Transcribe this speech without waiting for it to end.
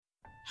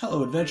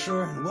Hello,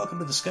 adventurer, and welcome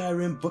to the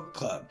Skyrim Book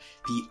Club,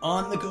 the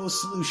on-the-go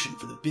solution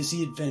for the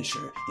busy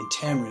adventurer in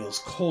Tamriel's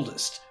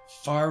coldest,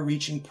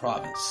 far-reaching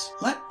province.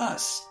 Let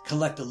us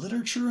collect the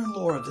literature and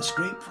lore of this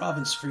great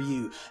province for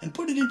you and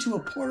put it into a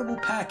portable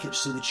package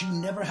so that you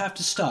never have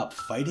to stop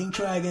fighting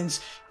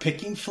dragons,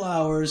 picking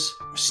flowers,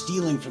 or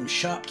stealing from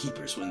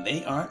shopkeepers when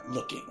they aren't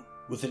looking.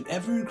 With an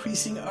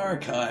ever-increasing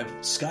archive,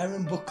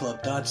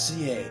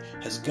 SkyrimBookClub.ca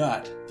has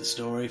got the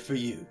story for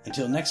you.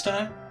 Until next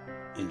time,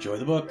 enjoy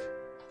the book.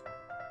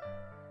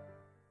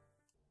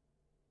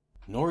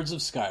 Nords of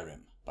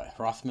Skyrim by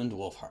Hrothmund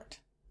Wolfheart.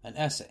 An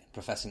essay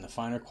professing the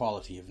finer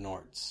quality of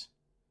Nords.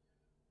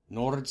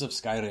 Nords of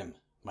Skyrim,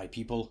 my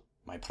people,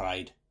 my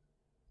pride.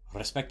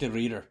 Respected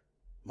reader,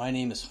 my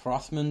name is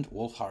Hrothmund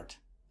Wolfheart,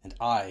 and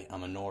I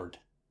am a Nord.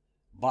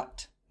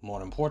 But,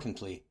 more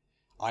importantly,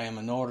 I am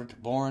a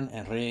Nord born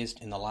and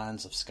raised in the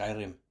lands of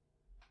Skyrim.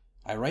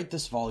 I write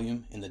this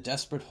volume in the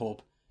desperate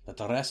hope that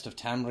the rest of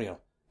Tamriel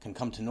can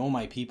come to know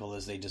my people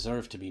as they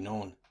deserve to be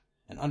known,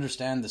 and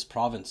understand this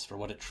province for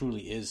what it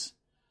truly is,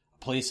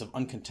 a place of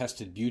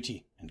uncontested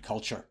beauty and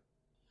culture.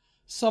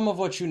 Some of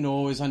what you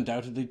know is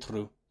undoubtedly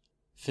true.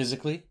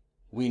 Physically,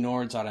 we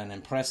Nords are an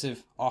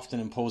impressive, often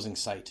imposing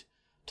sight,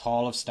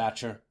 tall of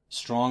stature,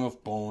 strong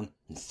of bone,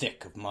 and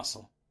thick of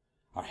muscle.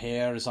 Our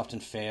hair is often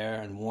fair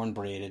and worn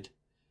braided,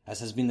 as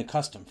has been the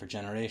custom for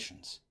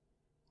generations.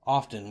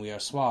 Often we are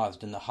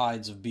swathed in the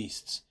hides of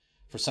beasts,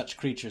 for such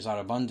creatures are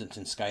abundant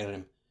in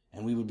Skyrim,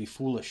 and we would be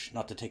foolish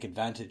not to take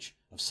advantage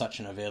of such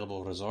an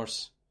available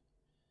resource.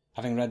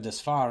 Having read this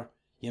far,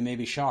 you may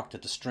be shocked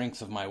at the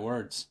strength of my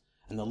words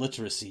and the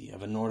literacy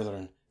of a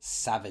northern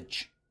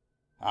savage.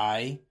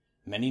 Aye,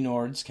 many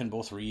Nords can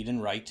both read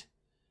and write.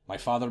 My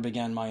father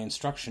began my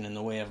instruction in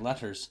the way of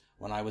letters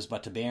when I was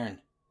but a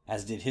bairn,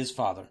 as did his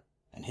father,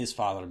 and his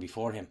father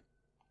before him.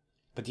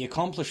 But the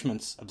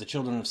accomplishments of the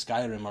children of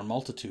Skyrim are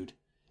multitude,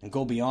 and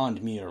go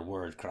beyond mere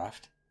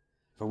wordcraft,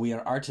 for we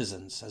are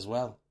artisans as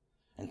well,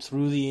 and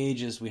through the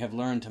ages we have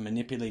learned to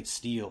manipulate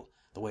steel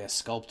the way a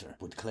sculptor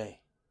would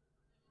clay.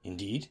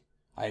 Indeed,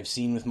 I have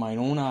seen with mine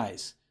own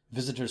eyes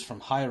visitors from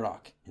High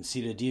Rock and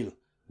Cyrodiil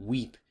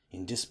weep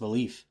in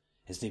disbelief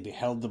as they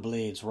beheld the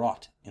blades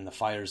wrought in the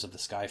fires of the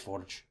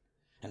Skyforge,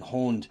 and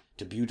honed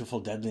to beautiful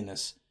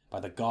deadliness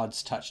by the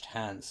gods-touched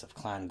hands of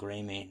Clan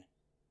Greymane.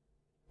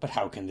 But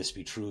how can this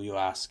be true, you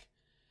ask?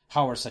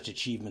 How are such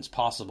achievements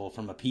possible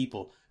from a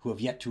people who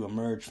have yet to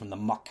emerge from the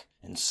muck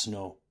and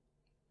snow?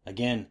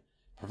 Again,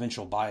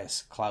 provincial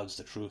bias clouds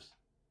the truth.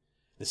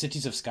 The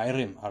cities of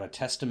Skyrim are a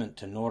testament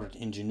to Nord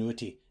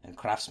ingenuity and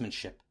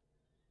craftsmanship.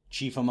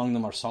 Chief among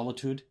them are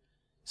Solitude,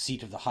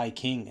 seat of the High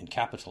King and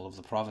capital of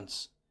the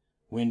province.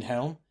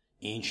 Windhelm,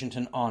 ancient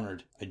and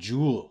honoured, a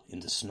jewel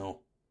in the snow.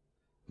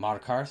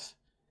 Markarth,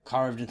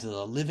 carved into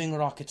the living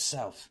rock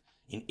itself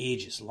in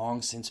ages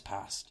long since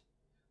past.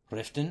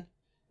 Riften,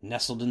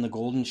 nestled in the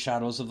golden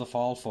shadows of the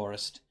fall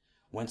forest,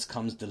 whence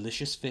comes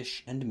delicious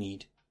fish and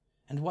mead.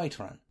 And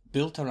Whiterun,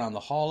 built around the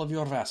hall of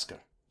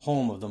Jorrvaskr,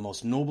 home of the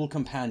most noble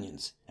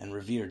companions and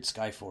revered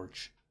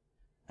Skyforge.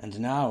 And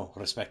now,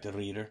 respected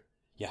reader,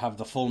 you have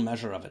the full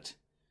measure of it.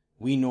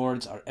 We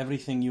Nords are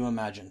everything you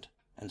imagined,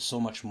 and so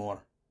much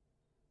more.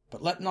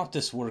 But let not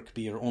this work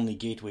be your only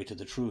gateway to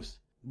the truth.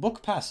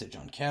 Book passage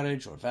on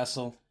carriage or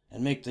vessel,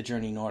 and make the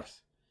journey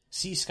north.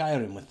 See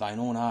Skyrim with thine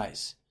own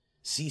eyes.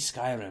 See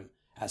Skyrim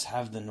as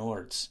have the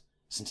Nords,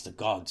 since the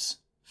gods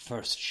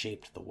first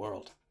shaped the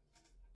world.